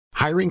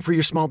Hiring for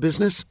your small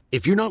business?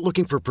 If you're not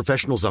looking for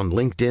professionals on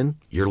LinkedIn,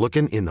 you're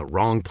looking in the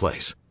wrong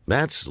place.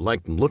 That's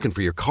like looking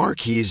for your car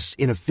keys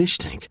in a fish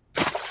tank.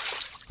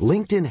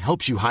 LinkedIn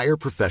helps you hire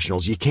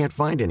professionals you can't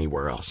find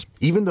anywhere else,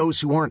 even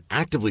those who aren't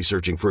actively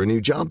searching for a new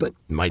job but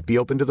might be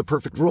open to the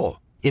perfect role.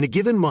 In a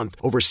given month,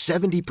 over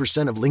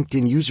 70% of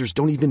LinkedIn users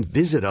don't even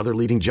visit other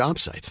leading job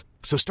sites.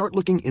 So start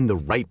looking in the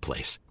right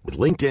place. With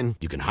LinkedIn,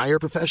 you can hire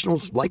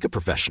professionals like a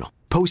professional.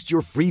 Post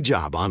your free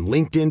job on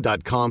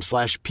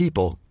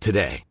linkedin.com/people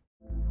today.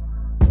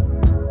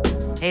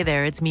 Hey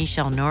there, it's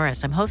Michelle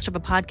Norris. I'm host of a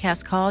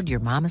podcast called Your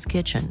Mama's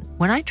Kitchen.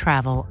 When I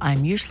travel,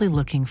 I'm usually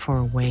looking for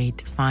a way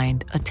to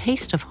find a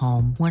taste of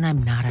home when I'm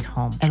not at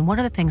home. And one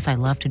of the things I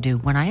love to do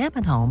when I am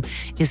at home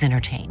is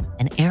entertain.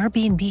 And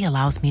Airbnb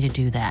allows me to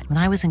do that. When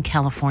I was in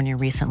California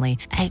recently,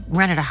 I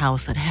rented a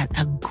house that had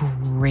a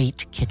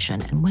great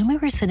kitchen. And when we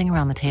were sitting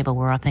around the table,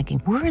 we're all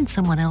thinking, we're in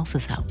someone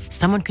else's house.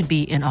 Someone could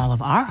be in all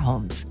of our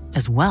homes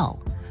as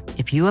well.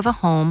 If you have a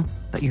home,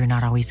 but you're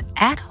not always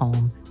at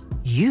home,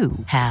 you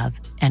have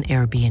an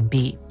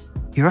Airbnb.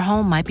 Your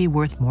home might be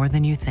worth more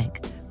than you think.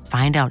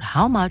 Find out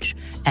how much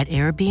at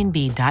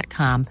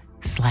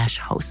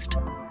airbnb.com/host.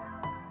 Down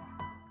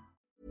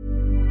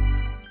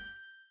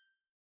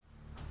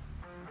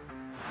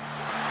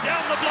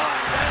the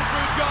blind,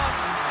 Andrew John.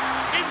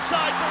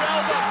 Inside for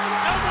Elba.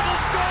 Elba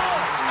will score.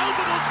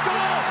 Elba will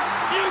score.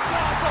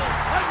 Newcastle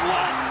have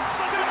won.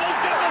 Sybil's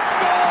going to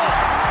score.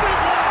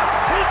 Sybil,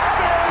 it's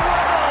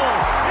farewell.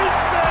 It's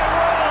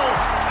farewell.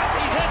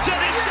 He hits it.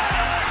 He's got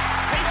it.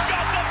 He's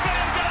got the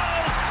field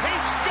goal.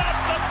 He's got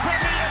the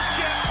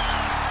premiership.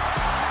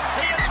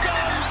 He has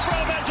gone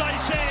from, as I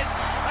said,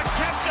 a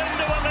captain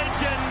to a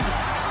legend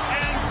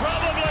and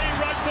probably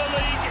rugby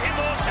league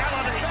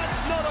immortality.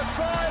 That's not a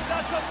try.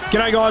 That's a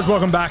G'day guys,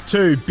 welcome back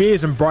to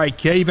Beers and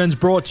Break-Evens,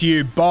 brought to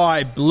you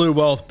by Blue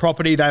Wealth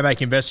Property. They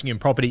make investing in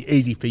property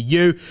easy for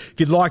you. If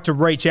you'd like to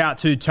reach out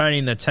to Tony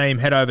and the team,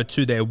 head over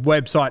to their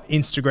website,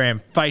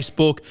 Instagram,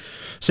 Facebook.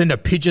 Send a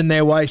pigeon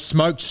their way,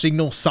 smoke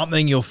signal,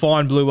 something. You'll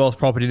find Blue Wealth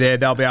Property there.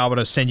 They'll be able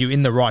to send you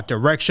in the right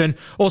direction.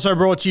 Also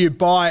brought to you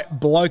by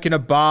Bloke in a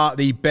Bar,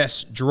 the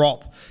best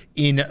drop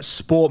in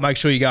sport. Make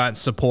sure you go out and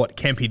support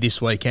Kempy this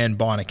weekend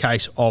buying a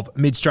case of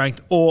mid-strength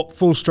or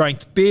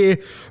full-strength beer.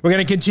 We're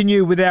going to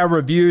continue with our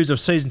reviews of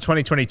season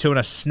 2022 and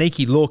a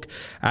sneaky look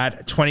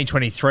at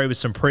 2023 with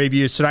some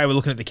previews. Today we're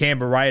looking at the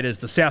Canberra Raiders,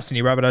 the South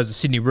Sydney Rabbitohs, the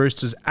Sydney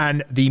Roosters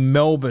and the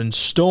Melbourne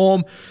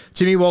Storm.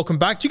 Timmy, welcome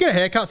back. Did you get a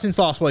haircut since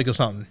last week or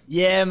something?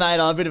 Yeah, mate,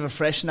 I'm a bit of a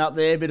freshen up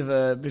there, a bit of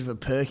a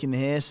perk in the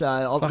hair. So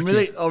I'm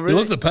really, you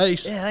look the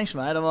piece. Yeah, thanks,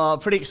 mate. I'm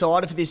pretty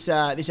excited for this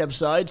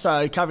episode.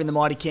 So covering the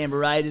mighty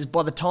Canberra Raiders.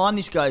 By the time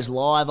this goes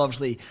live,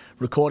 obviously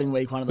recording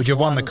week one of the. Would you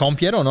have won the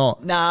comp yet or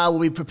not? Nah, we'll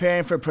be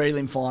preparing for a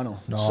prelim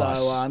final. Nice. So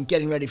I'm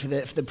getting ready for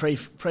the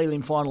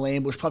prelim final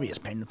ambush, probably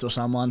against Penrith or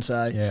someone.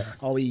 So yeah.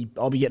 I'll be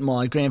getting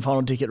my grand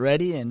final ticket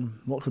ready, and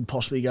what could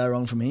possibly go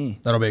wrong from here?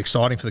 That'll be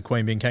exciting for the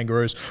Queanbeyan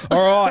Kangaroos.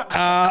 All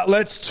right,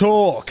 let's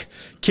talk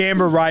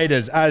Canberra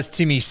Raiders. As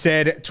Timmy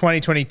said,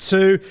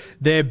 2022,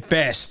 their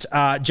best.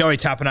 Joey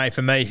Tapine,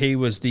 for me, he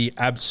was the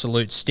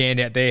absolute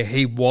standout there.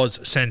 He was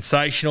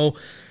sensational.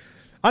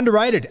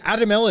 Underrated,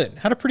 Adam Elliott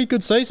had a pretty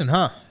good season,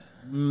 huh?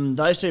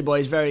 Those two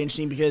boys, very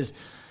interesting because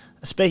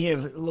speaking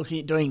of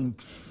doing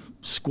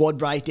squad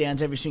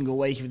breakdowns every single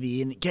week of the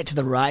year and get to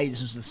the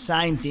Raiders, it was the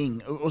same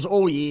thing. It was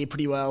all year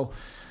pretty well.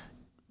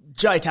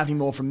 Joey Tapine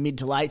more from mid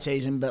to late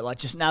season, but like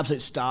just an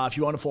absolute star. If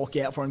you want to fork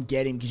out for him,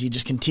 get him because he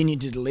just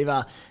continued to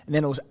deliver. And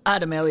then it was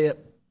Adam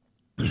Elliott.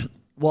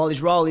 While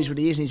his role is what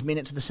he is and his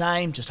minutes are the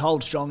same, just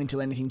hold strong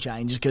until anything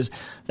changes because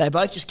they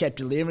both just kept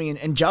delivering.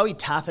 And Joey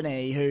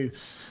Tapine, who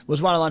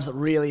was one of the ones that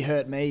really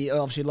hurt me,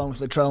 obviously along with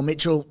Latrell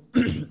Mitchell,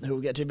 who we'll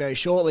get to very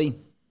shortly,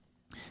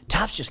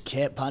 Taps just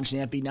kept punching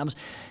out big numbers.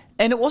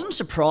 And it wasn't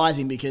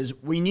surprising because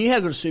we knew how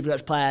good a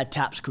Supercoach player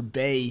Taps could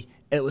be.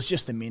 It was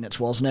just the minutes,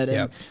 wasn't it? And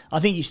yep.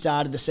 I think he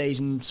started the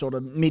season sort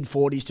of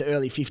mid-40s to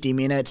early 50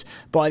 minutes.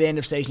 By the end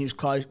of the season, he was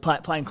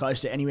playing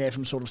close to anywhere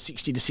from sort of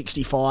 60 to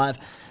 65.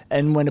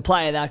 And when a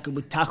player that good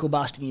with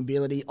tackle-busting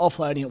ability,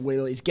 offloading at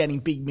will, is getting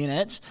big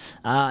minutes,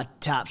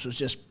 Taps was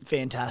just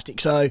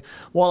fantastic. So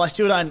while I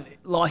still don't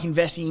like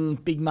investing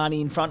big money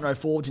in front-row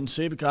forwards in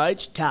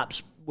Supercoach,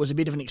 Taps was a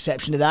bit of an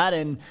exception to that,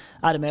 and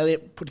Adam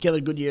Elliott put together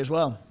a good year as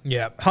well.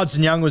 Yeah,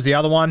 Hudson Young was the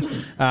other one.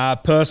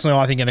 Personally,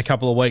 I think in a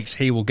couple of weeks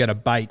he will get a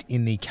bait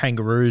in the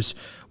Kangaroos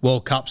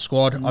World Cup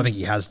squad. I think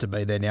he has to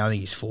be there now. I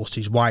think he's forced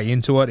his way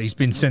into it. He's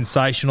been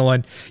sensational,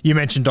 and you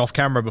mentioned off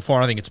camera before,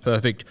 and I think it's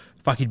perfect.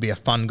 Fuck, he'd be a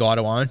fun guy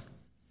to own.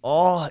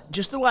 Oh,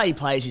 just the way he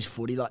plays his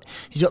footy. Like,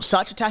 he's got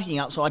such attacking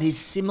upside. He's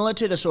similar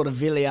to the sort of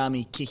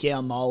Viliami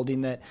kick-out mould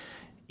in that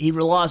he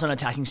relies on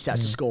attacking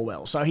stats to score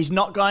well. So he's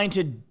not going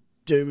to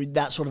do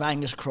that sort of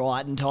Angus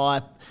Crichton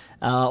type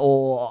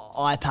or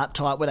IPAP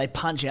type where they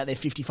punch out their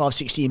 55,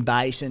 60 in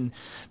base and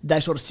they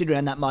sort of sit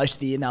around that most of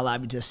the year and they'll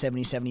average to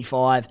 70,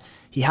 75.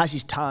 He has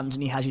his tons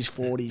and he has his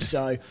 40s.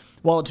 So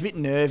while it's a bit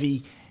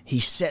nervy, He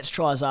sets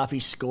tries up,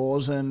 he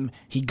scores them,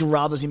 he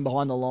grubbers him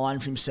behind the line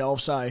for himself.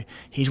 So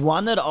he's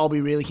one that I'll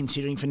be really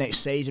considering for next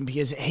season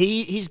because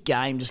his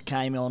game just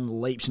came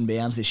on leaps and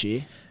bounds this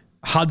year.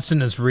 Hudson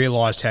has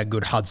realised how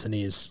good Hudson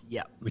is,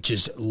 Yep. which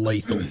is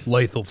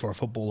lethal for a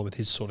footballer with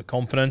his sort of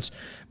confidence.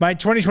 Mate,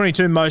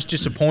 2022 most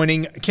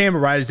disappointing.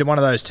 Canberra Raiders, they're one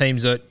of those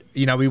teams that,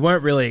 we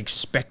weren't really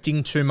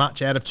expecting too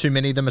much out of too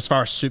many of them as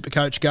far as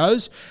Supercoach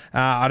goes.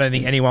 I don't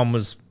think anyone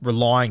was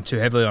relying too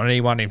heavily on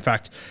anyone. In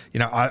fact,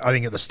 I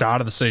think at the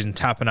start of the season,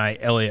 Tapane,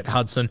 Elliott,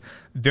 Hudson,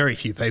 very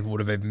few people would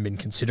have even been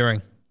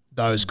considering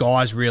those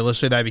guys.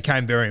 Realistically, they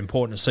became very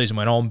important as the season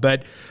went on.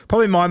 But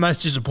probably my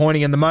most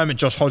disappointing, and the moment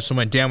Josh Hodgson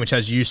went down, which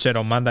as you said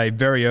on Monday,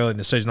 very early in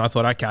the season, I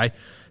thought, okay,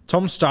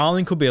 Tom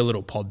Starling could be a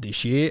little pod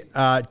this year.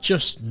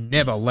 Just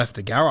never left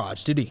the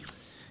garage, did he?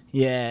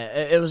 Yeah,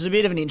 it was a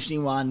bit of an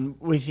interesting one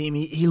with him.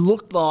 He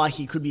looked like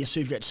he could be a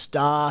Supercoach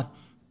star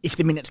if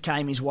the minutes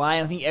came his way.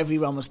 And I think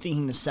everyone was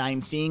thinking the same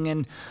thing.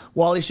 And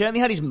while he certainly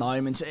had his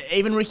moments,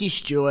 even Ricky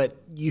Stewart,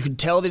 you could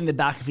tell that in the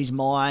back of his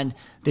mind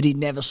that he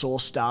never saw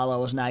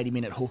Starlo as an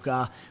 80-minute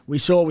hooker. We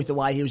saw with the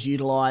way he was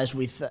utilised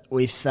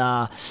with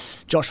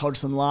Josh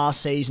Hodgson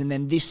last season.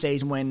 Then this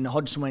season when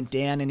Hodgson went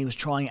down and he was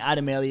trying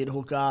Adam Elliott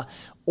hooker,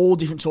 all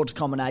different sorts of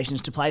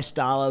combinations to play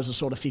Starlo as a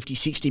sort of 50,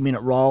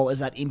 60-minute role as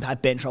that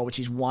impact bench role, which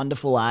he's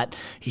wonderful at.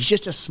 He's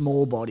just a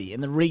small body.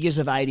 And the rigours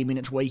of 80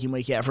 minutes week in,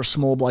 week out for a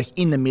small bloke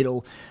in the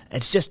middle,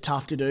 it's just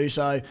tough to do.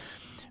 So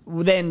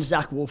then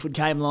Zach Wolford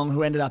came along,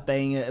 who ended up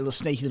being a little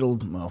sneaky little,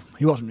 well,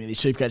 he wasn't really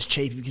Supercoach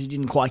cheap because he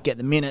didn't quite get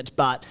the minutes,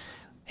 but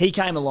he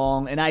came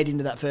along and ate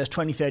into that first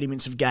 20, 30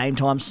 minutes of game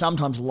time,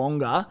 sometimes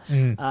longer,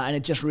 and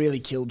it just really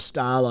killed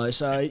Starlo.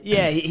 So,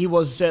 yeah, he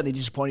was certainly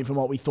disappointing from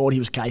what we thought he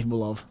was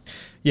capable of.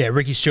 Yeah,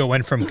 Ricky Stewart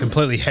went from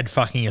completely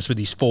head-fucking us with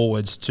his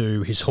forwards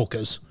to his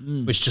hookers,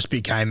 which just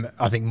became,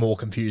 I think, more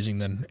confusing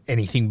than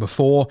anything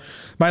before.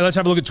 Mate, let's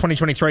have a look at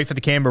 2023 for the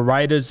Canberra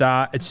Raiders.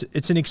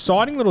 It's an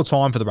exciting little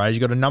time for the Raiders.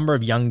 You've got a number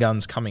of young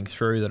guns coming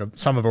through that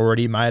some have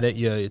already made it.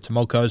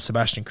 Tomoko,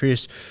 Sebastian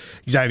Kris,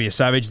 Xavier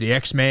Savage, the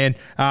X-Man.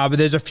 But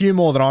there's a few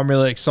more that I'm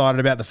really excited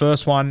about. The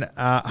first one,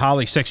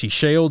 Harley Sexy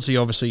Shields. He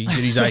obviously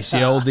did his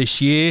ACL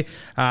this year.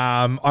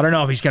 I don't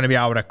know if he's going to be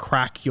able to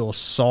crack your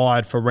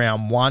side for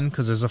round one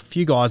because there's a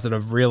few guys that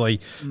have really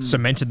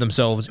cemented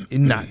themselves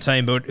in that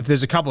team. But if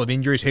there's a couple of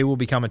injuries, he will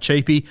become a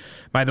cheapie.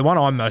 Mate, the one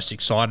I'm most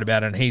excited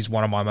about, and he's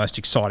one of my most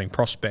exciting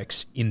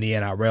prospects in the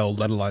NRL,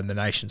 let alone the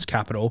nation's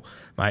capital,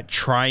 mate,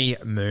 Trey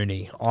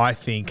Mooney. I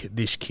think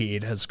this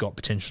kid has got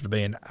potential to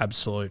be an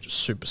absolute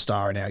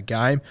superstar in our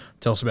game.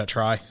 Tell us about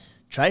Trey.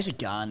 Trey's a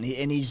gun,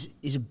 and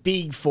he's a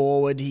big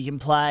forward. He can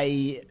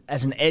play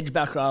as an edge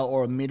back row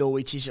or a middle,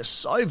 which is just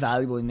so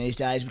valuable in these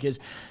days because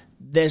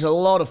there's a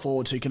lot of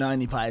forwards who can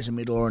only play as a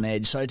middle or an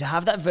edge. So to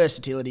have that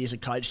versatility as a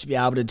coach to be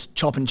able to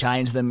chop and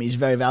change them is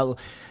very valuable.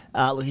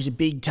 Look, he's a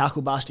big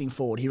tackle-busting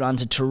forward. He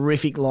runs a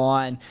terrific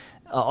line.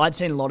 I'd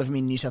seen a lot of him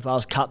in New South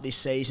Wales Cup this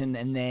season,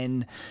 and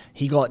then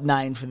he got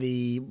named for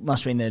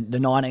must have been the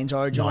 19s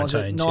origin,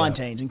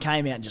 19s, and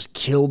came out and just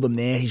killed them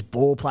there. His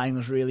ball playing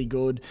was really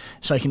good.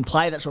 So he can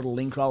play that sort of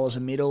link role as a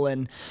middle,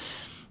 and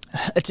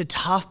it's a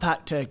tough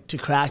pack to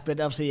crack, but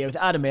obviously with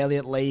Adam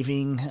Elliott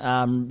leaving,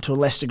 to a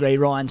less degree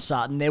Ryan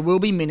Sutton, there will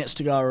be minutes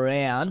to go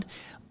around.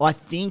 I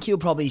think he'll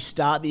probably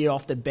start the year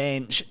off the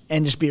bench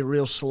and just be a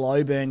real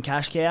slow burn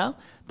cash cow,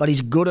 but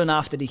he's good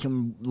enough that he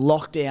can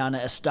lock down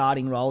a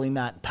starting role in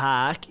that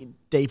pack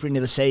deeper into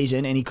the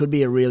season, and he could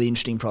be a really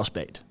interesting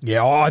prospect.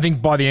 Yeah, I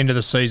think by the end of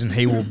the season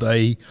he will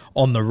be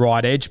on the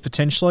right edge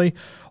potentially.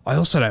 I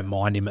also don't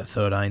mind him at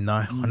 13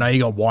 though. I know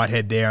you got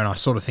Whitehead there, and I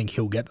sort of think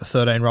he'll get the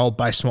 13 role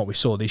based on what we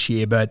saw this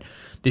year. But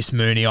this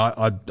Mooney,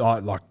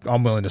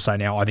 I'm willing to say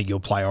now, I think he'll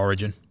play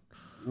Origin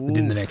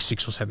within the next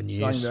 6 or 7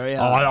 years.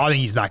 I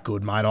think he's that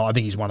good, mate. I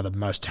think he's one of the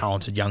most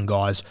talented young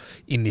guys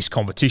in this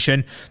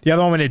competition. The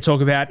other one we need to talk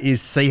about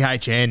is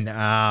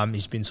CHN.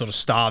 He's been sort of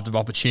starved of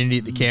opportunity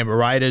at the Canberra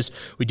Raiders.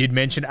 We did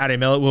mention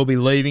Adam Elliott will be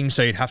leaving,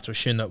 so you'd have to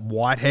assume that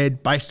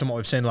Whitehead, based on what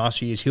we've seen the last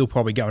few years, he'll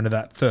probably go into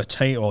that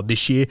 13, or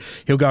this year,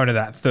 he'll go into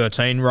that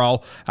 13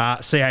 role.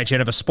 CHN,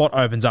 if a spot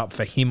opens up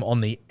for him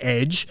on the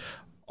edge,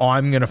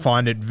 I'm going to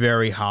find it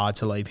very hard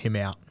to leave him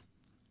out.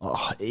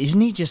 Oh,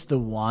 isn't he just the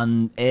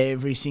one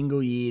every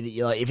single year that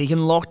you're like, if he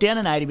can lock down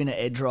an 80-minute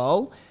edge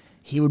roll,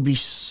 he would be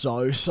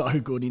so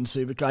good in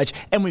Supercoach.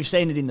 And we've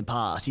seen it in the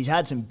past. He's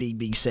had some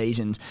big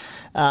seasons.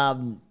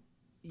 And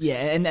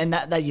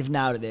that you've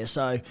nailed it there.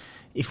 So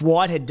if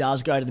Whitehead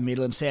does go to the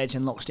middle and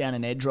CHN locks down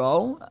an edge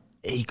roll,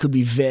 he could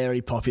be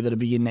very popular to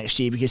begin next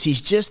year because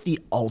he's just the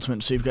ultimate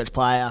Supercoach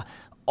player.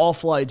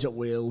 Offloads at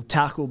will,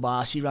 tackle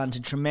bust, he runs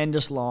a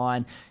tremendous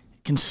line,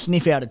 can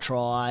sniff out a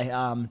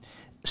try.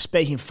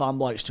 Speaking of fun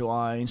blokes to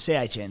own,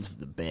 CHN's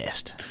the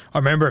best. I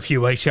remember a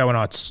few weeks ago when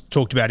I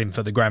talked about him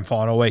for the grand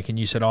final week, and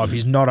you said, if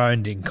he's not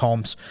owned in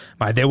comps,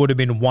 mate, there would have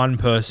been one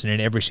person in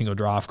every single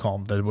draft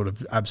comp that would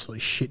have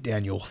absolutely shit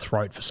down your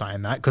throat for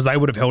saying that, because they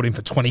would have held him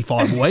for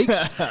 25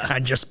 weeks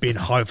and just been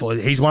hopeful.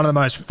 He's one of the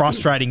most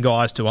frustrating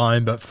guys to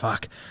own, but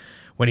fuck,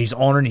 when he's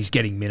on and he's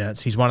getting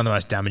minutes, he's one of the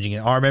most damaging.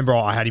 I remember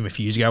I had him a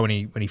few years ago when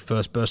he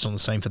first burst on the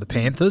scene for the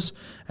Panthers,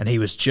 and he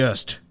was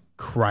just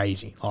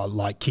crazy,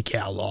 like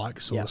kick-out-like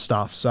sort of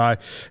stuff. So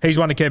he's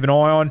one to keep an eye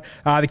on.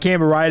 The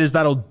Canberra Raiders,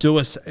 that'll do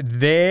us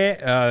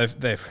there.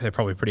 They're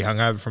probably pretty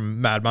hungover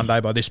from Mad Monday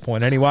by this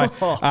point anyway.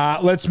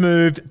 Let's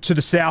move to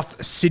the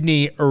South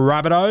Sydney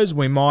Rabbitohs.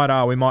 We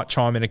might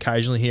chime in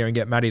occasionally here and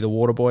get Matty the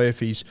Waterboy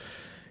if he's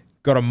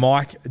got a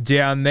mic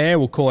down there.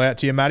 We'll call out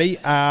to you, Matty.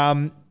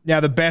 Now,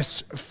 the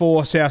best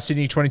for South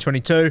Sydney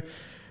 2022.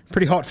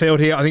 Pretty hot field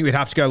here. I think we'd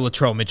have to go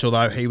Latrell Mitchell,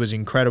 though. He was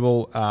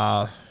incredible.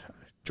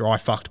 Dry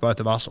fucked both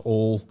of us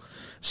all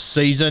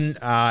season.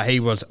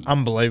 He was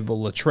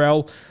unbelievable,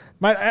 Latrell.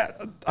 Mate,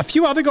 a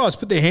few other guys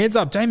put their hands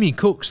up. Damien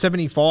Cook,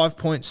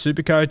 75-point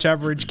Supercoach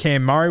average.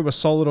 Cam Murray was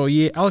solid all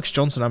year. Alex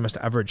Johnson almost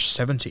averaged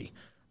 70. I'm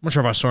not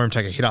sure if I saw him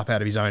take a hit up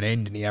out of his own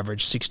end, and he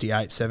averaged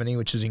 68, 70,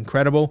 which is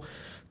incredible.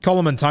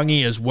 Coleman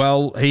Tungy as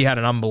well. He had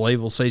an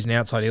unbelievable season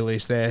outside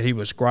Ilias there. He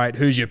was great.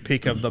 Who's your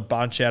pick of the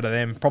bunch out of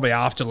them? Probably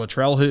after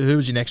Latrell. Who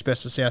was your next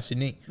best for South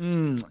Sydney?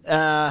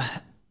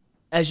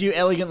 As you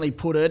elegantly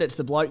put it, it's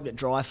the bloke that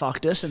dry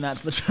fucked us, and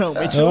that's Latrell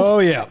Mitchell. Oh,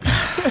 yeah.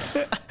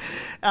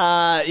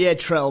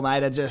 Trell,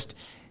 mate.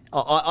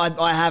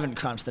 I haven't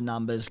crunched the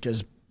numbers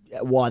because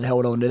why the hell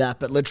would I want to do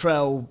that? But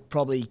Latrell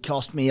probably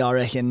cost me, I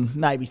reckon,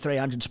 maybe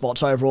 300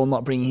 spots overall,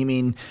 not bringing him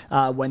in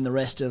when the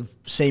rest of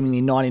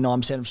seemingly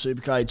 99% of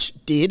Supercoach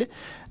did.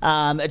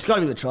 It's got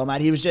to be Latrell,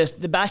 mate. He was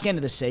just, the back end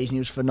of the season, he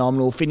was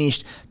phenomenal.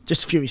 Finished,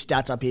 just a few of his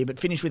stats up here, but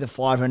finished with a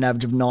 5-round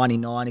average of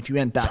 99. If you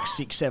went back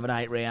 6, 7,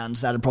 8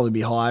 rounds, that'd probably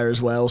be higher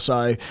as well.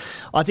 So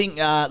I think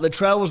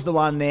Latrell was the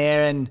one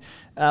there, and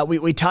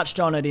we touched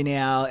on it in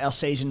our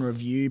season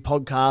review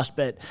podcast,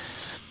 but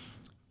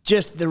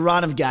just the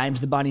run of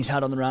games the Bunnies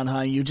had on the run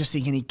home, you're just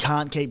thinking he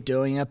can't keep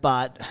doing it.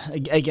 But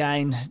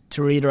again,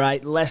 to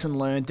reiterate, lesson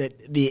learned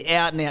that the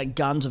out-and-out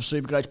guns of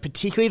Supercoach,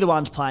 particularly the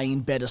ones playing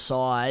in better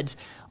sides,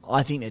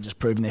 I think they're just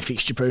proving they're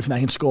fixture-proof and they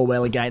can score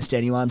well against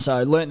anyone.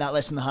 So learned that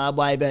lesson the hard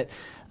way. But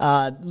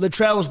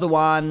Latrell's the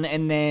one,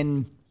 and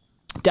then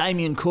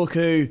Damien Cook,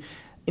 who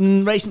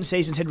in recent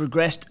seasons had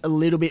regressed a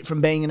little bit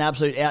from being an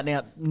absolute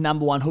out-and-out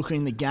number one hooker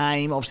in the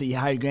game. Obviously,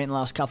 Harry Grant in the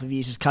last couple of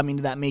years has come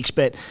into that mix,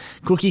 but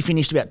Cookie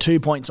finished about 2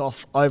 points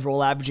off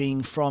overall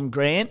averaging from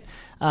Grant.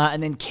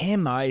 And then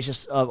Cam Murray is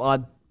just,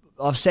 I've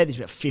said this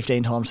about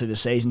 15 times through the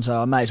season, so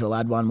I may as well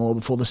add one more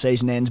before the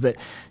season ends. But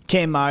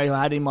Cam Murray, who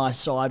I had in my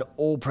side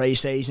all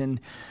pre-season,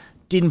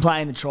 didn't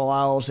play in the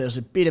trials. There was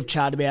a bit of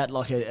chat about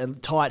like a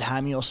tight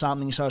hammy or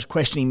something, so I was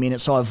questioning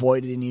minutes, so I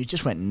avoided it, and he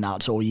just went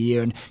nuts all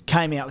year and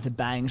came out with a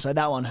bang, so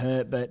that one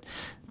hurt. But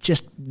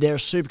just, they're a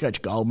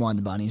Supercoach goldmine,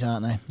 the Bunnies,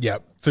 aren't they?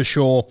 Yep, for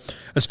sure.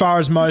 As far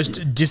as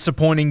most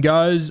disappointing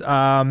goes,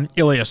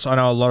 Ilias, I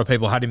know a lot of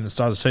people had him at the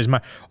start of the season.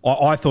 Mate,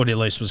 I thought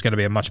Ilias was going to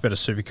be a much better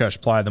Supercoach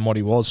player than what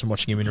he was from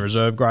watching him in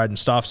reserve grade and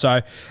stuff.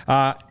 So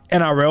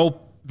NRL,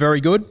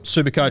 very good.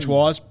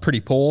 Supercoach-wise, pretty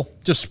poor.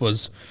 Just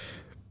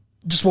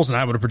wasn't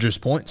able to produce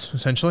points,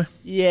 essentially.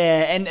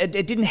 Yeah, and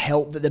it didn't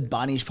help that the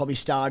Bunnies probably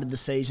started the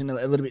season a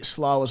little bit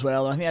slow as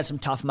well. I think they had some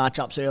tough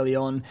matchups early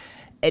on.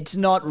 It's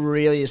not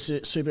really a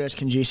super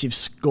conducive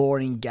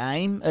scoring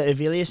game of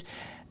Ilias.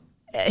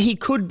 He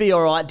could be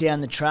all right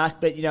down the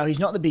track, but he's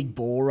not the big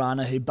ball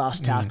runner who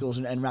busts tackles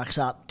and racks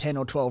up 10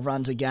 or 12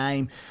 runs a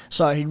game.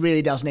 So he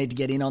really does need to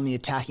get in on the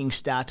attacking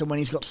stats. And when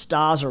he's got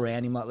stars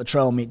around him like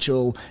Latrell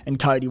Mitchell and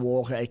Cody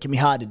Walker, it can be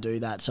hard to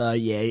do that. So,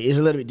 yeah, it's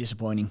a little bit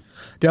disappointing.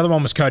 The other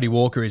one was Cody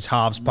Walker, his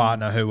halves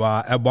partner, who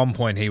at one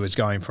point he was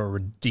going for a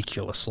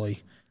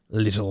ridiculously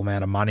little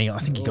amount of money. I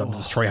think he got to the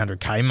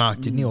 300K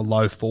mark, didn't he, or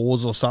low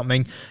fours or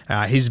something.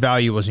 His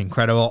value was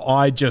incredible.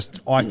 I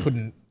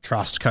couldn't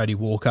trust Cody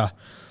Walker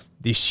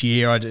this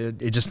year.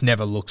 It just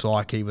never looked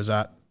like he was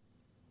at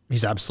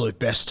his absolute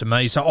best to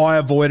me. So I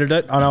avoided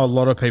it. I know a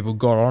lot of people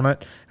got on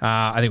it.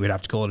 I think we'd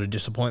have to call it a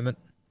disappointment.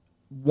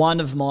 One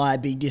of my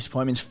big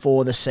disappointments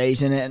for the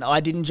season, and I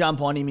didn't jump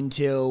on him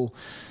until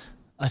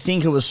I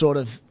think it was sort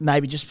of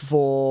maybe just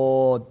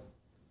before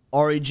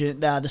Origin,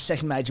 the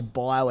second major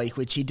bye week,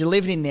 which he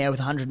delivered in there with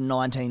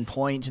 119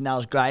 points, and that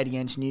was great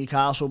against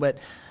Newcastle. But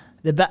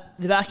the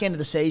back end of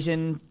the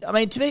season, I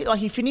mean, to me, like,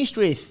 he finished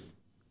with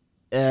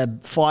a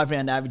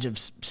 5-round average of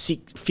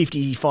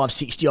 55,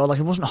 60 odd. Like,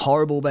 it wasn't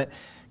horrible, but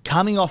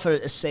coming off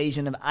a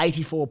season of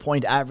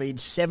 84-point average,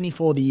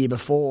 74 the year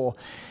before,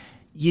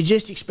 you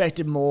just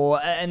expected more.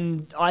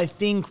 And I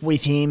think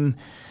with him,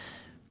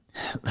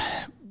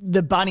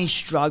 the Bunnies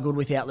struggled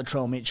without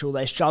Latrell Mitchell.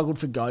 They struggled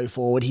for go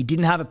forward. He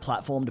didn't have a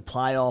platform to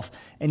play off,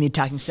 and the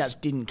attacking stats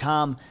didn't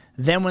come.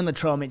 Then when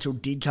Latrell Mitchell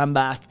did come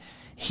back,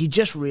 he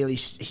just really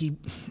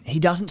he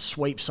doesn't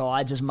sweep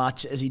sides as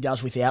much as he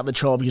does without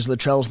Latrell, because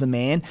Latrell's the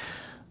man.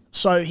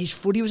 So his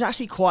footy was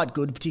actually quite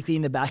good, particularly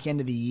in the back end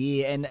of the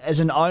year. And as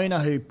an owner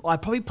who, I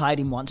probably played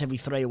him once every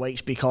 3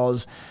 weeks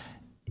because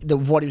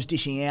of what he was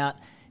dishing out,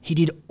 he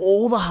did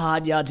all the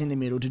hard yards in the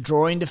middle to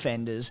draw in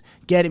defenders,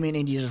 get him in,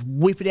 and you just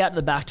whip it out to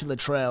the back to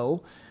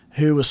Latrell,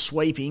 who was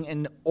sweeping,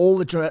 and all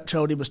the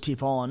Latrell did was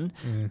tip on.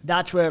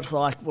 That's where it's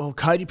like, well,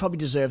 Cody probably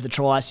deserved the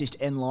try assist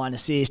and line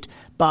assist.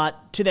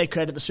 But to their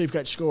credit, the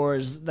Supercoach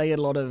scorers, they get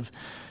a lot of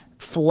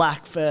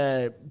flack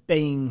for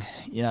being,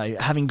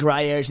 having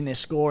grey areas in their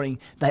scoring.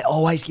 They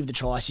always give the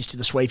try assist to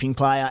the sweeping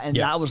player, and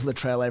that was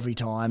Latrell every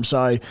time.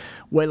 So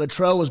where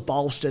Latrell was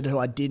bolstered, who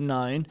I didn't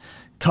own,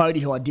 Cody,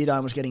 who I did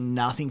own, was getting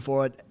nothing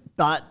for it.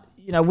 But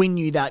we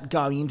knew that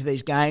going into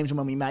these games and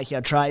when we make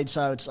our trades,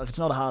 so it's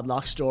not a hard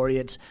luck story.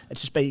 It's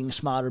just being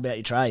smarter about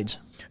your trades.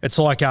 It's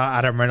like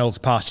Adam Reynolds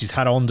passed his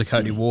hat on to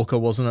Cody Walker,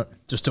 wasn't it?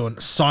 Just doing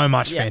so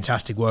much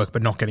fantastic work,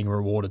 but not getting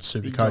rewarded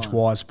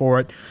Supercoach-wise for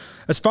it.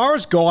 As far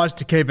as guys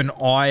to keep an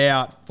eye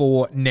out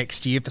for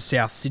next year for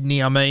South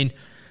Sydney, I mean,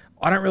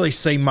 I don't really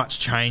see much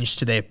change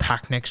to their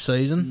pack next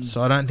season,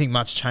 so I don't think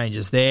much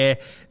changes there.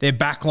 Their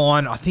back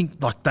line, I think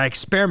they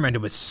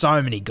experimented with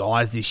so many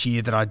guys this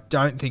year that I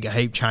don't think a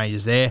heap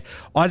changes there.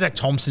 Isaac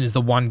Thompson is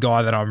the one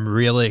guy that I'm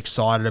really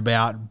excited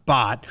about,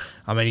 but,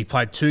 I mean, he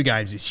played 2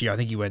 games this year. I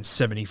think he went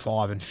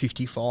 75 and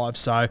 55,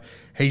 so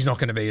he's not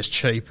going to be as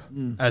cheap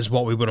as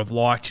what we would have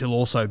liked. He'll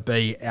also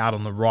be out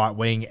on the right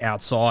wing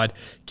outside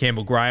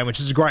Campbell Graham, which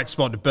is a great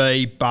spot to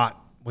be, but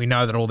we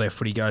know that all their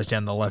footy goes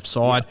down the left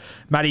side.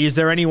 Matty, is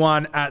there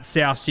anyone at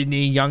South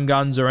Sydney, Young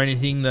Guns or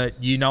anything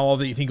that you know of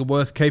that you think are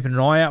worth keeping an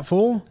eye out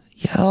for?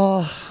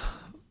 Yeah.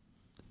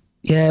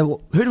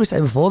 Well, who did we say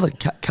before? The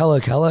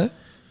Callo?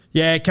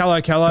 Yeah,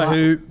 Callo,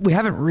 who... We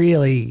haven't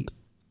really...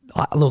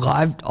 I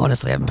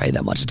honestly haven't paid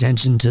that much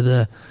attention to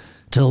the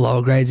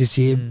lower grades this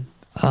year.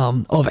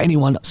 Of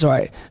anyone...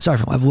 Sorry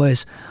for my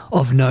voice.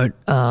 Of note...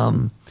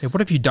 what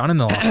have you done in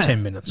the last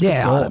 10 minutes?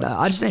 I don't know.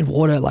 I just need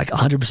water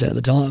 100% of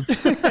the time.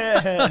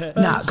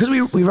 Because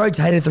we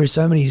rotated through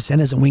so many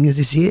centres and wingers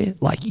this year.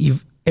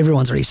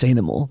 Everyone's already seen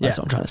them all. That's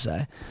what I'm trying to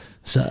say.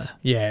 So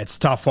yeah, it's a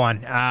tough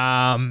one.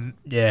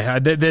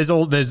 There's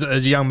a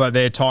young bloke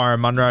there, Tyrone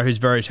Munro, who's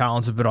very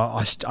talented, but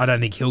I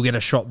don't think he'll get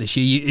a shot this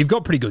year. You've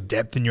got pretty good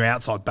depth in your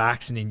outside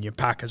backs and in your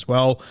pack as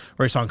well.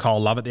 We signed Cole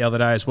Lovett the other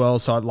day as well.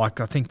 So I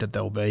think that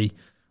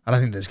I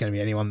don't think there's going to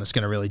be anyone that's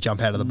going to really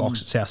jump out of the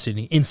box at South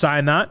Sydney. In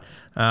saying that,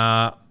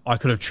 I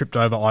could have tripped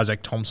over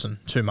Isaac Thompson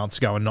 2 months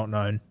ago and not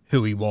known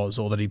who he was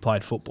or that he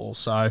played football.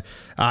 So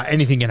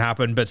anything can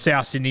happen. But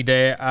South Sydney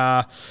there,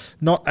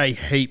 not a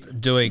heap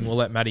doing. We'll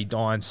let Matty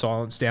die in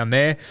silence down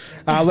there.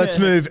 Let's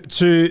move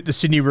to the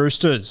Sydney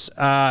Roosters.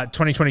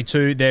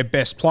 2022, their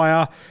best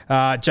player,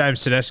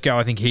 James Tedesco.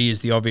 I think he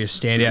is the obvious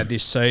standout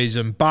this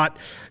season. But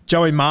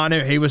Joey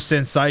Manu, he was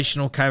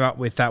sensational, came up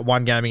with that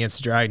one game against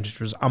the Dragons,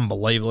 which was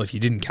unbelievable. If you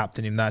didn't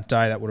captain him that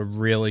day, that would have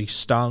really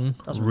stung.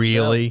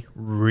 Really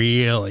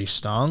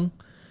stung.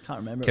 Can't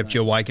remember. Kept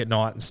you awake at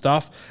night and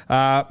stuff.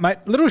 Mate,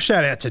 little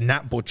shout out to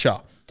Nat Butcher.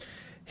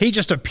 He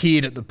just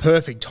appeared at the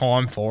perfect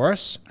time for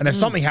us. And if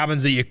something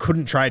happens that you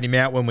couldn't trade him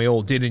out when we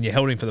all did and you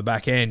held him for the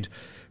back end,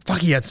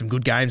 he had some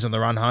good games on the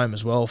run home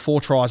as well.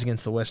 4 tries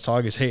against the West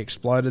Tigers. He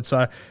exploded.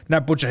 So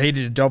Nat Butcher, he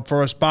did a job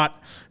for us. But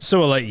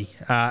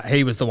Suaalii,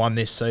 he was the one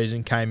this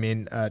season. Came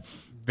in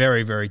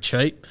very, very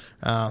cheap.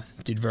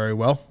 Did very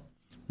well.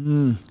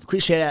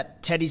 Quick shout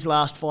out, Teddy's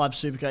last 5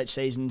 Supercoach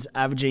seasons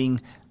averaging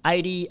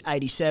 80,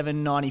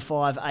 87,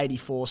 95,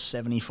 84,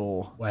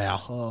 74.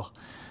 Wow.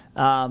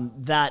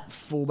 That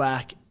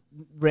fullback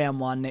round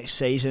 1 next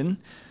season,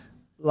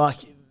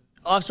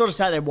 I've sort of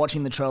sat there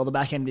watching the trail the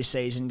back end of this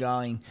season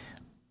going,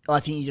 I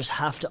think you just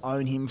have to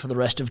own him for the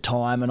rest of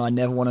time and I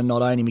never want to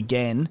not own him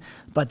again.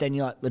 But then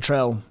you're like,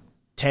 Latrell,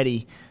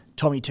 Teddy,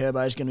 Tommy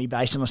Turbo is going to be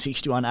based on a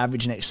 61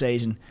 average next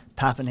season.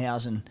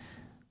 Pappenhausen,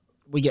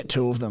 we get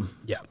 2 of them.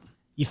 Yeah.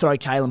 You throw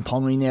Kalen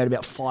Ponga in there at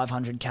about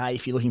 500k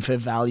if you're looking for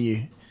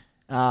value.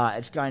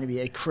 It's going to be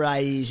a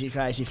crazy,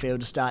 crazy field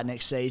to start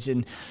next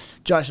season.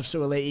 Joseph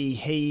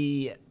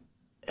Suaalii,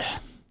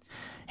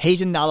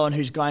 he's another one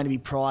who's going to be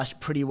priced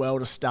pretty well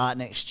to start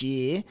next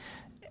year.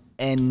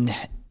 And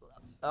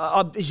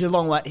he's a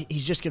long way.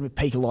 He's just going to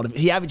peak a lot of it.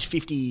 He averaged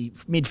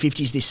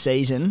mid-50s this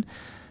season.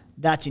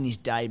 That's in his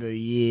debut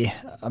year.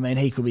 I mean,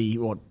 he could be,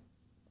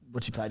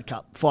 what's he played?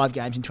 5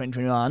 games in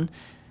 2021.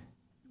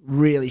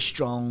 Really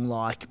strong,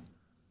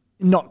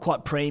 not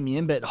quite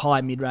premium, but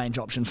high mid-range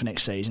option for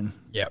next season.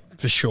 Yeah,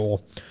 for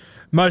sure.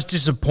 Most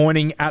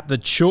disappointing at the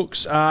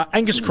Chooks,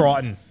 Angus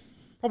Crichton.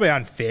 Probably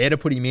unfair to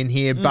put him in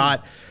here,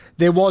 but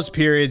there was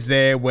periods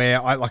there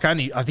where I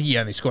think he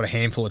only scored a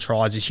handful of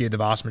tries this year. The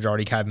vast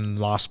majority came in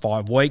the last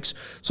 5 weeks.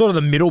 Sort of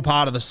the middle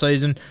part of the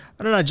season,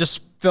 I don't know,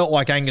 just felt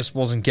like Angus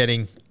wasn't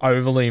getting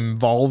overly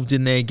involved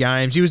in their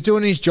games. He was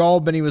doing his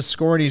job and he was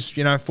scoring his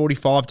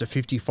 45 to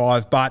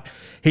 55, but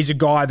he's a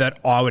guy that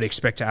I would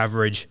expect to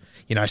average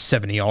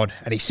 70 odd,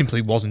 and he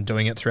simply wasn't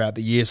doing it throughout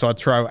the year. So I'd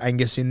throw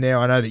Angus in there.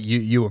 I know that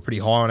you were pretty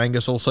high on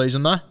Angus all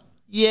season though.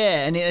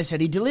 Yeah, and as I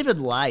said, he delivered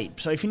late.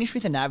 So he finished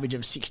with an average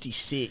of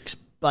 66,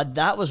 but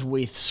that was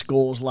with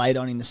scores late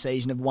on in the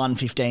season of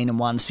 115 and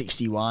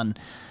 161.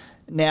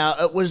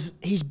 Now,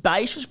 his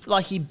base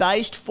was he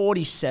based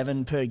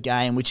 47 per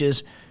game, which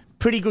is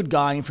pretty good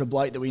going for a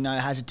bloke that we know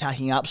has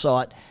attacking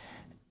upside.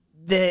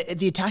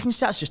 The attacking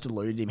stats just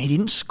eluded him. He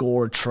didn't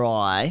score a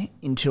try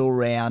until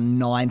round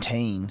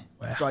 19.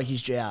 Wow. Broke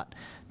his drought.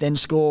 Then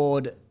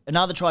scored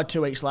another try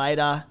 2 weeks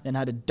later, then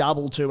had a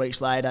double 2 weeks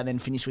later, then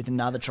finished with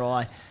another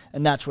try.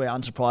 And that's where,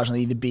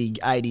 unsurprisingly, the big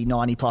 80,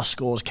 90-plus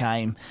scores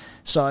came.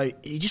 So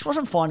he just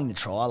wasn't finding the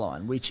try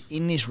line, which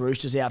in this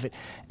Roosters outfit,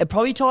 it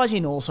probably ties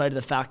in also to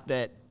the fact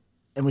that,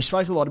 and we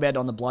spoke a lot about it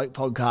on the Bloke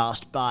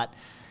podcast, but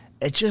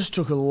it just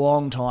took a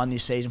long time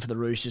this season for the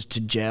Roosters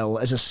to gel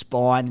as a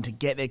spine and to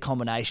get their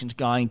combinations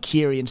going.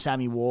 Keary and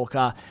Sammy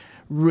Walker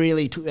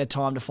really took their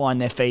time to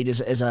find their feet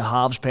as a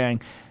halves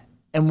pairing.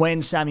 And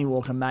when Sammy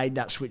Walker made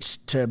that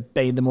switch to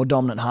be the more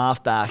dominant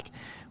halfback,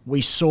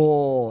 we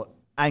saw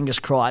Angus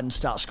Crichton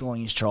start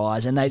scoring his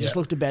tries, and they just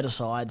looked a better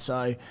side.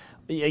 So,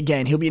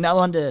 again, he'll be another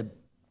one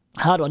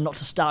hard one not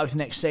to start with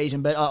next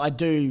season, but I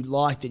do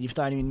like that you've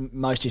thrown him in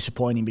most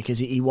disappointing because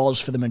he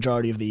was for the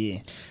majority of the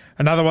year.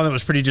 Another one that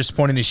was pretty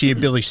disappointing this year,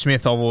 Billy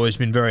Smith. I've always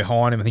been very high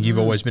on him. I think you've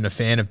always been a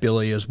fan of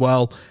Billy as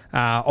well.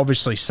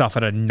 Obviously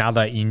suffered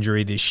another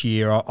injury this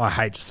year. I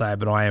hate to say it,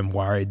 but I am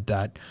worried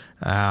that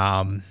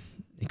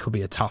it could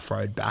be a tough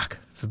road back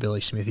for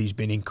Billy Smith. He's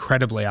been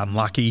incredibly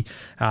unlucky.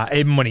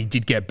 Even when he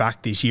did get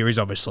back this year, he's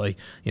obviously,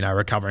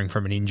 recovering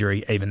from an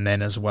injury even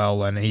then as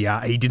well. And he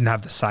didn't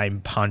have the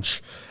same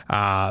punch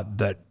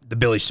that the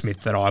Billy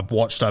Smith that I've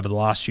watched over the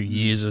last few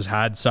years has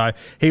had. So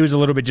he was a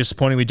little bit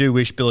disappointing. We do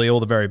wish Billy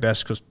all the very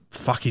best because,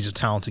 he's a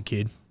talented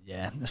kid.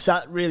 Yeah,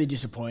 really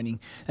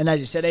disappointing. And as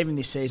you said, even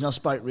this season, I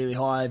spoke really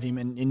high of him,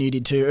 and you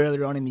did too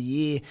earlier on in the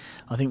year.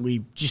 I think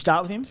did you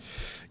start with him?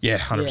 Yeah,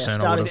 100%.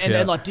 Started,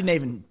 and didn't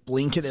even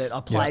blink at it. I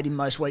played him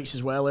most weeks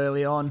as well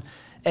early on,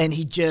 and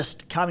he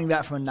just coming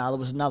back from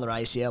another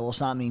ACL or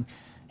something.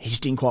 He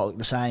just didn't quite look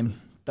the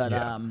same. But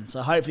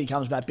so hopefully he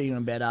comes back bigger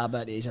and better.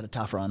 But he's had a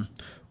tough run.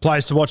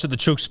 Players to watch at the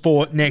Chooks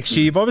for next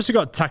year. You've obviously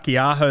got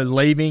Takiaho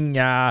leaving.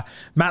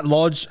 Matt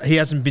Lodge, he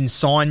hasn't been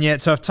signed yet.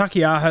 So if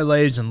Takiaho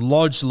leaves and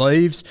Lodge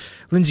leaves,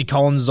 Lindsay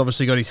Collins has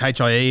obviously got his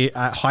HIA.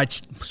 I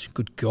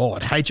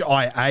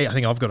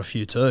think I've got a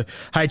few too.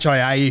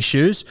 HIA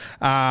issues.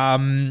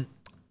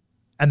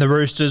 And the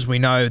Roosters, we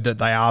know that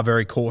they are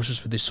very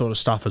cautious with this sort of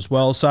stuff as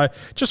well. So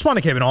just want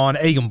to keep an eye on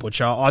Egan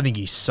Butcher. I think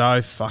he's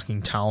so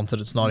fucking talented.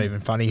 It's not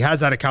even funny. He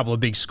has had a couple of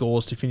big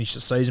scores to finish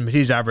the season, but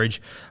his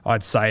average,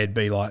 I'd say, it'd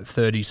be like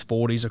 30s,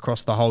 40s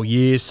across the whole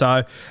year.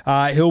 So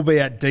he'll be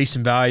at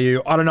decent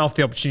value. I don't know if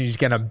the opportunity is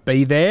going to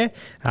be there,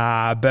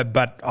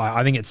 but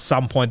I think at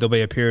some point there'll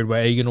be a period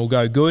where Egan will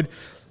go good.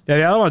 Now,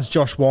 the other one's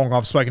Josh Wong.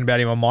 I've spoken about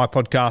him on my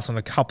podcast on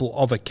a couple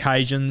of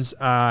occasions.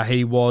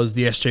 He was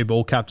the SG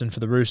Ball captain for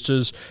the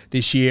Roosters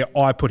this year.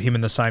 I put him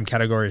in the same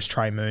category as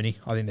Trey Mooney.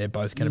 I think they're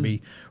both going to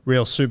be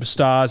real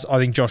superstars. I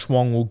think Josh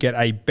Wong will get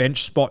a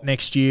bench spot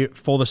next year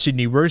for the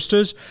Sydney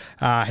Roosters.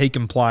 He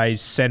can play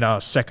centre,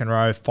 second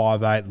row,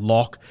 5'8",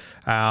 lock.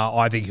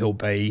 I think he'll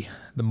be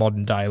the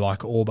modern day like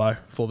Orbo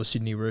for the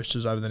Sydney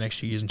Roosters over the next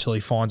few years until he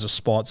finds a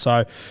spot.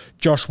 So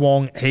Josh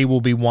Wong, he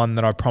will be one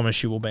that I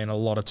promise you will be in a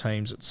lot of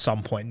teams at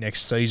some point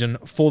next season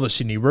for the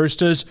Sydney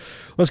Roosters.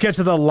 Let's get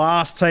to the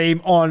last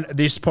team on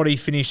this potty.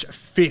 Finished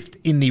 5th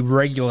in the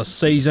regular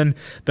season,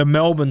 the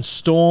Melbourne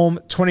Storm.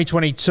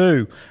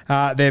 2022,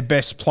 their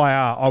best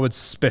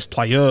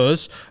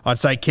players, I'd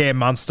say Cam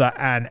Munster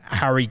and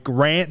Harry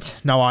Grant.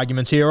 No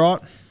arguments here,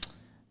 right?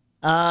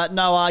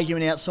 No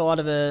argument outside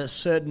of a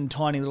certain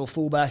tiny little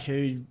fullback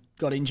who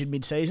got injured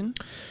mid-season.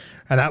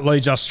 And that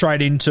leads us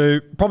straight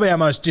into probably our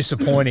most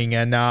disappointing.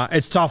 And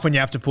it's tough when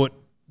you have to put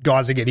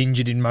guys that get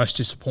injured in most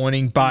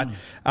disappointing. But,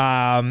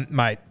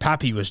 mate,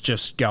 Pappy was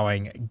just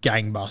going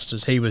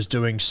gangbusters. He was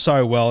doing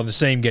so well. And to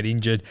see him get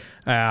injured,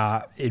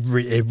 it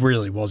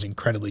really was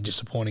incredibly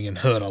disappointing and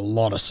hurt a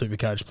lot of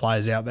Supercoach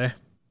players out there.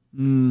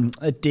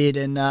 It did.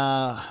 And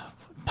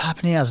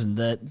Pappenhausen,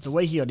 the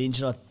week he got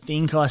injured, I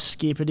think I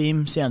skipped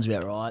him. Sounds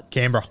about right.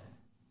 Canberra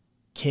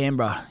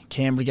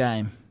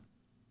game.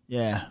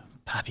 Yeah,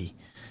 Pappy.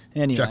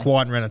 Anyway. Jack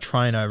White ran a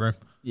train over him.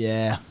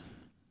 Yeah.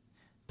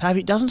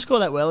 Pappy doesn't score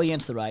that well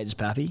against the Raiders,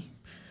 Pappy.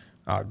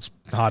 It's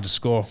hard to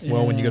score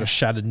well when you've got a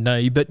shattered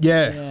knee, but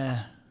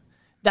yeah.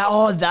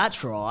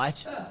 That's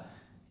right.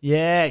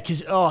 Yeah,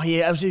 because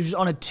he was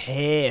on a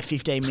tear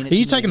 15 minutes. Are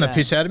you taking the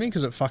piss out of me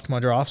because it fucked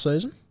my draft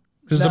season?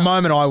 Because it's a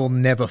moment I will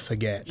never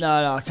forget.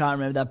 No, I can't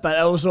remember that. But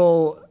it was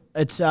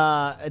it's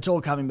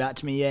all coming back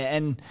to me, yeah.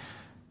 And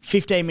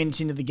 15 minutes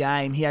into the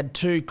game, he had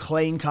 2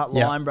 clean-cut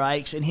line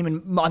breaks, and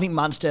I think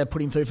Munster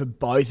put him through for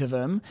both of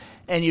them.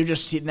 And you're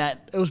just sitting there.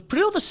 It was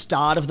pretty well the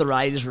start of the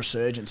Raiders'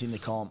 resurgence in the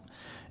comp.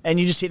 And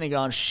you're just sitting there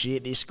going,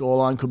 shit, this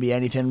scoreline could be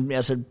anything.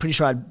 I said, pretty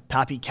sure I had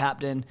Pappy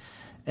captain.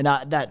 And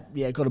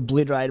that got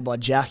obliterated by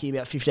Jackie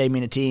about 15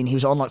 minutes in. He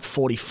was on like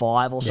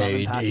 45 or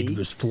something, Pappy. He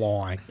was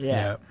flying.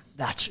 Yeah.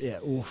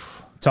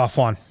 Oof. Tough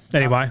one.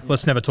 Anyway,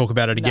 let's never talk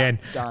about it again.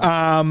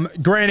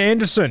 Grant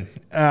Anderson.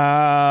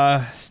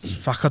 I'll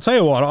tell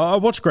you what, I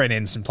watched Grant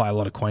Anderson play a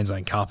lot of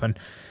Queensland Cup, and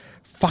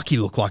fuck, he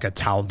looked like a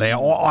talent there.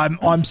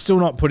 I'm still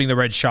not putting the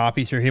red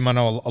Sharpie through him. I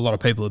know a lot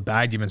of people have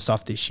bagged him and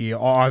stuff this year.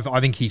 I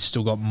think he's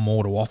still got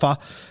more to offer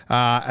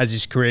as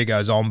his career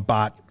goes on.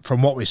 But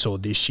from what we saw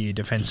this year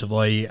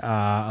defensively,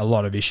 a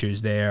lot of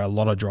issues there, a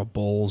lot of drop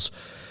balls.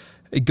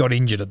 It got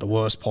injured at the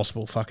worst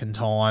possible fucking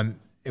time.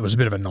 It was a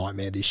bit of a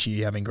nightmare this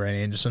year having Grant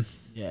Anderson.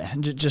 Yeah,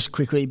 and just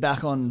quickly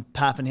back on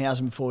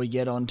Pappenhausen before we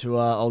get on to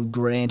old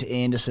Grant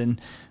Anderson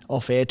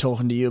off air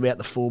talking to you about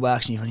the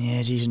fullbacks, and you're going,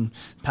 yeah, geez, and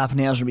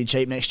Pappenhausen will be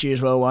cheap next year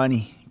as well, won't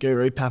he?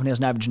 Guru,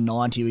 Pappenhausen average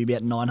 90, will be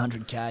about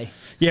 900k.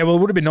 Yeah, well,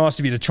 it would have been nice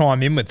of you to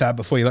chime in with that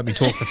before you let me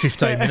talk for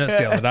 15 minutes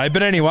the other day.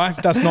 But anyway,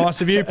 that's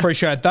nice of you.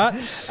 Appreciate that.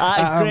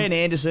 Grant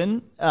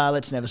Anderson,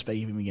 let's never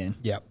speak of him again.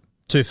 Yep.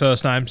 2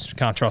 first names,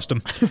 can't trust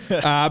him.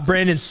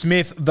 Brandon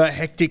Smith, the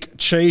hectic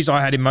cheese.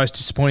 I had him most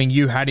disappointing.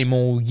 You had him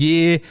all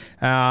year.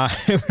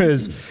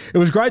 It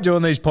was great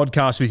doing these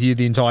podcasts with you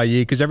the entire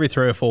year because every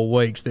 3 or 4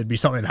 weeks there'd be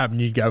something happen.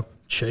 You'd go,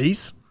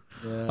 cheese?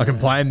 Yeah. I can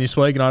play him this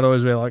week, and I'd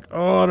always be like,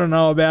 oh, I don't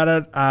know about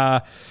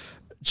it.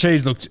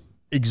 Cheese looked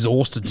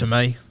exhausted to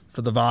me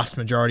for the vast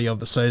majority of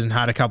the season.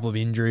 Had a couple of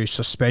injuries,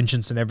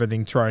 suspensions and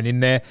everything thrown in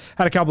there.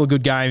 Had a couple of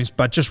good games,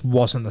 but just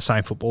wasn't the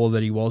same footballer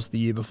that he was the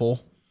year before.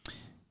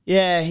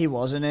 Yeah, he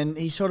wasn't, and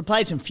he sort of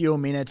played some fewer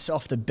minutes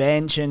off the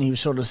bench, and he was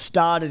sort of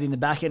started in the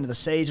back end of the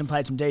season,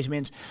 played some decent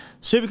minutes.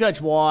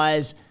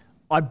 Supercoach-wise,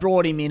 I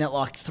brought him in at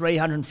like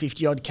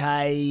 350-odd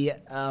K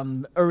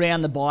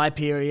around the bye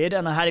period,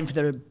 and I had him for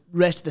the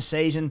rest of the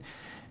season.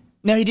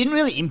 Now, he didn't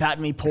really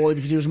impact me poorly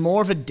because he was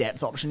more of a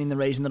depth option in the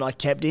reason that I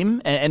kept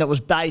him, and it was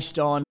based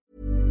on...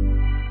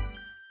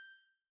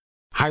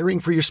 Hiring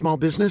for your small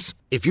business?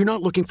 If you're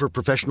not looking for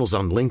professionals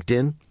on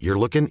LinkedIn, you're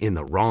looking in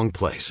the wrong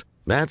place.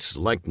 That's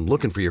like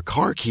looking for your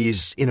car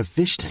keys in a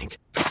fish tank.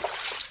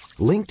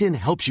 LinkedIn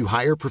helps you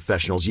hire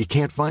professionals you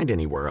can't find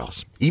anywhere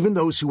else, even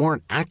those who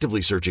aren't actively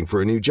searching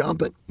for a new job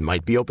but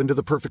might be open to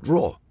the perfect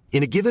role.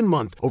 In a given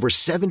month, over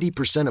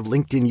 70% of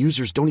LinkedIn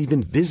users don't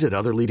even visit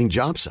other leading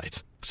job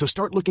sites. So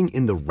start looking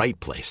in the right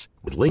place.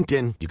 With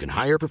LinkedIn, you can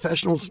hire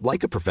professionals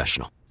like a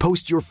professional.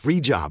 Post your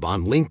free job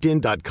on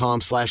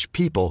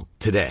linkedin.com/people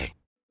today.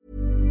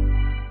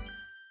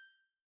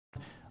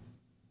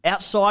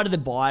 Outside of the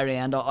bye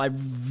round, I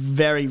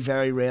very,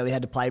 very rarely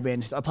had to play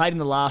Brandon. I played in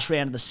the last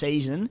round of the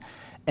season,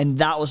 and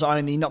that was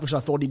only not because I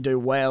thought he'd do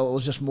well. It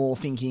was just more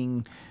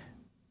thinking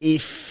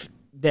if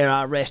there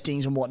are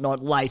restings and whatnot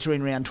later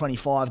in round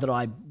 25 that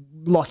I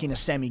lock in a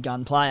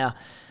semi-gun player.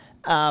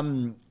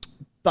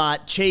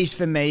 But Cheese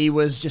for me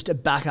was just a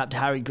backup to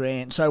Harry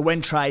Grant. So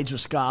when trades were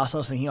scarce, I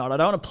was thinking, all right, I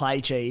don't want to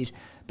play Cheese,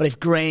 but if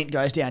Grant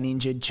goes down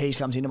injured, Cheese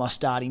comes into my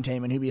starting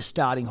team and he'll be a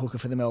starting hooker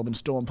for the Melbourne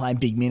Storm playing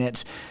big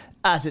minutes.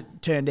 As it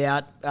turned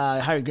out,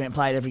 Harry Grant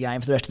played every game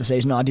for the rest of the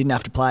season. I didn't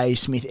have to play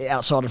Smith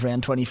outside of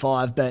round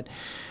 25. But,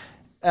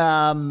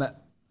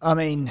 I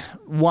mean,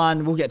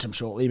 we'll get to him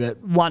shortly,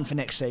 but one for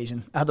next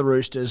season at the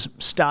Roosters,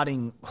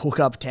 starting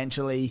hooker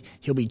potentially.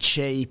 He'll be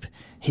cheap.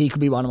 He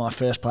could be one of my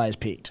first players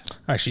picked.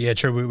 Actually, yeah,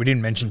 true. We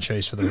didn't mention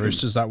Cheese for the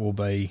Roosters. That will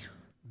be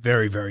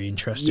very, very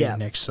interesting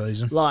next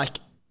season. Like,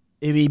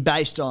 it'd be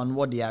based on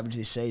what did he average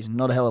this season?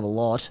 Not a hell of a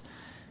lot.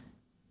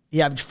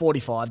 He averaged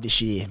 45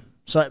 this year.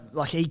 So,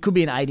 like, he could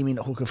be an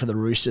 80-minute hooker for the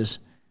Roosters.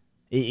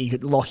 He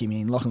could lock him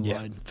in, lock and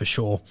load. For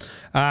sure.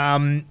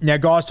 Now,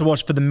 guys, to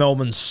watch for the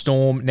Melbourne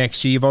Storm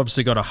next year, you've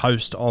obviously got a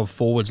host of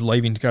forwards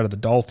leaving to go to the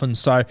Dolphins,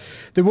 so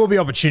there will be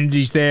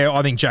opportunities there.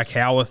 I think Jack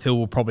Howarth, who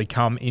will probably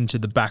come into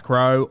the back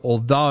row,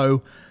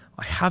 although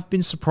I have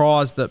been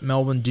surprised that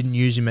Melbourne didn't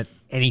use him at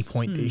any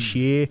point this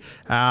year.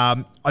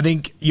 I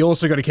think you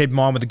also got to keep in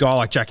mind with a guy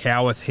like Jack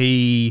Howarth,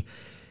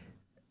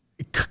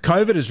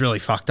 COVID has really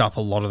fucked up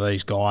a lot of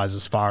these guys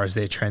as far as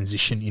their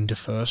transition into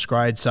first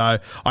grade. So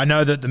I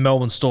know that the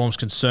Melbourne Storm's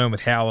concern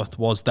with Howarth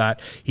was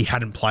that he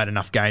hadn't played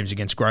enough games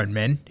against grown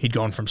men. He'd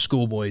gone from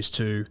schoolboys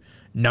to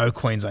no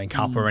Queensland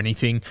Cup or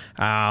anything.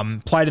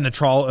 Played in the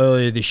trial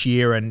earlier this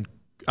year and,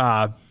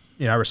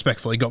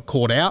 respectfully got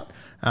caught out,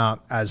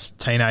 as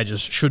teenagers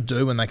should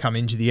do when they come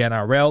into the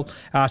NRL.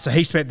 So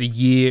he spent the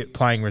year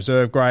playing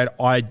reserve grade.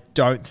 I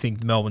don't think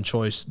the Melbourne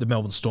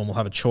Storm will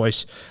have a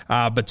choice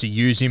but to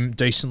use him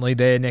decently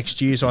there next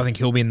year. So I think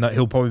he'll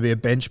probably be a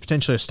bench,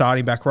 potentially a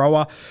starting back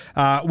rower.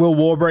 Will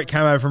Warbrick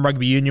came over from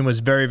rugby union, was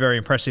very, very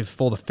impressive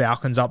for the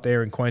Falcons up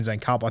there in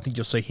Queensland Cup. I think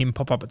you'll see him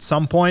pop up at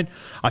some point.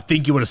 I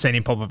think you would have seen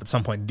him pop up at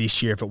some point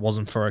this year if it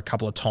wasn't for a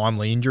couple of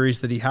timely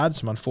injuries that he had,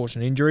 some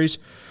unfortunate injuries.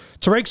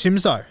 Tariq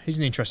Sims, though, he's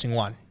an interesting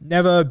one.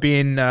 Never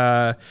been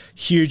a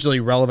hugely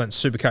relevant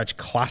Supercoach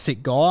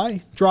Classic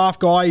guy. Draft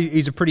guy,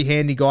 he's a pretty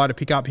handy guy to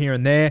pick up here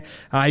and there.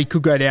 He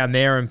could go down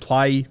there and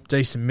play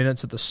decent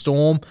minutes at the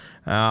Storm.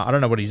 I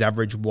don't know what his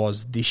average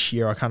was this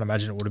year. I can't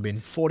imagine it would have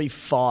been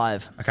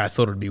 45. Okay, I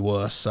thought it would be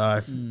worse.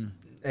 So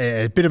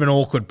a bit of an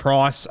awkward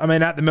price. I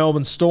mean, at the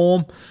Melbourne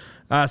Storm,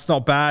 it's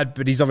not bad,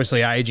 but he's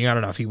obviously aging. I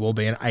don't know if he will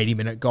be an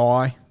 80-minute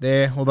guy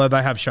there, although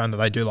they have shown that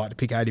they do like to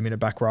pick 80-minute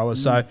back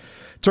rowers. So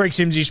Tariq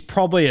Sims is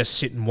probably a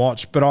sit and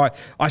watch, but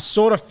I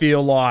sort of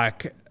feel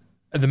like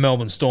the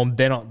Melbourne Storm,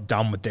 they're not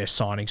done with their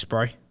signing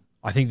spree.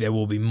 I think there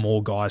will be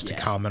more guys to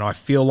come, and I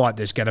feel like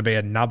there's going to be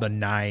another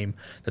name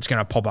that's going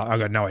to pop up. I've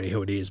got no idea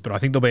who it is, but I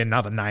think there'll be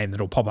another name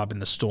that'll pop up in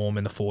the Storm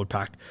in the forward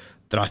pack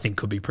that I think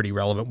could be pretty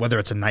relevant, whether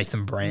it's a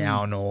Nathan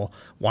Brown or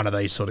one of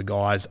these sort of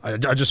guys. I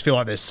just feel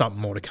like there's something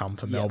more to come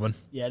for Melbourne.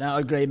 Yeah, no, I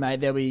agree, mate.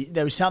 There'll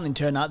be something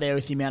turn up there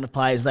with the amount of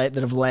players that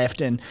have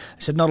left, and I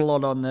said not a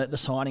lot on the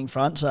signing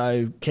front,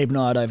 so keep an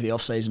eye out over the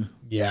off-season.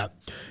 Yeah.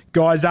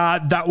 Guys,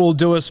 that will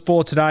do us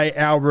for today.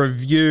 Our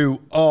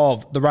review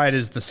of the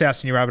Raiders, the South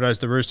Sydney Rabbitohs,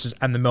 the Roosters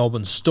and the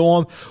Melbourne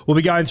Storm. We'll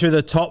be going through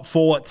the top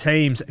 4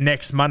 teams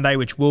next Monday,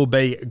 which will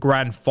be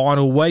grand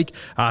final week.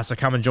 So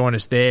come and join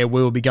us there.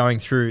 We will be going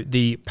through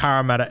the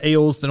Parramatta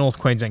Eels, the North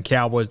Queensland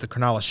Cowboys, the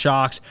Cronulla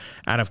Sharks,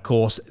 and of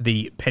course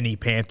the Penny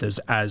Panthers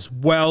as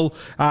well.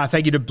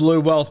 Thank you to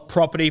Blue Wealth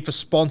Property for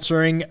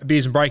sponsoring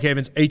Beers and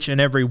Breakevens each and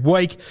every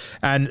week.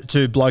 And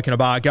to Bloke in a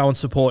Bar, go and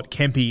support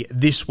Kempy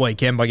this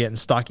weekend by getting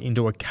stuck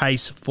into a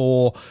case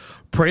for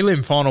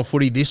prelim final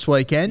footy this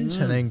weekend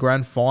and then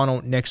grand final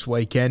next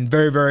weekend.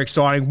 Very, very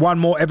exciting. One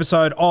more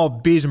episode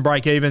of Beers and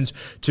Breakevens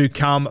to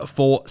come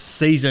for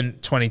season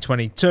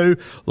 2022.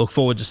 Look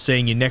forward to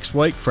seeing you next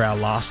week for our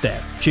last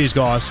step. Cheers,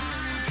 guys.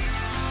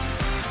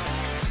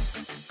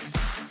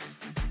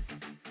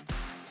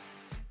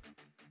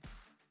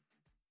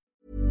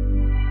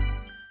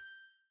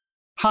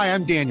 Hi,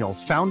 I'm Daniel,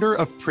 founder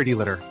of Pretty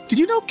Litter. Did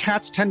you know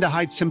cats tend to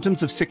hide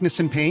symptoms of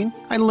sickness and pain?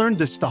 I learned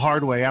this the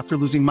hard way after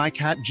losing my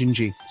cat,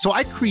 Gingy. So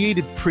I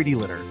created Pretty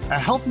Litter, a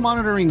health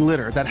monitoring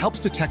litter that helps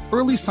detect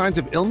early signs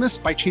of illness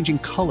by changing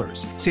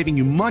colors, saving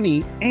you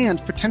money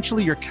and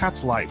potentially your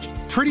cat's life.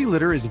 Pretty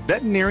Litter is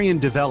veterinarian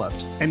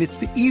developed, and it's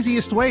the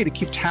easiest way to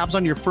keep tabs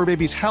on your fur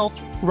baby's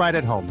health right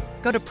at home.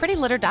 Go to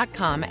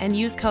prettylitter.com and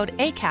use code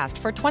ACAST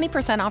for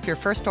 20% off your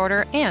first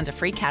order and a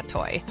free cat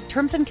toy.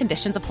 Terms and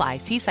conditions apply.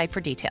 See site for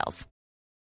details.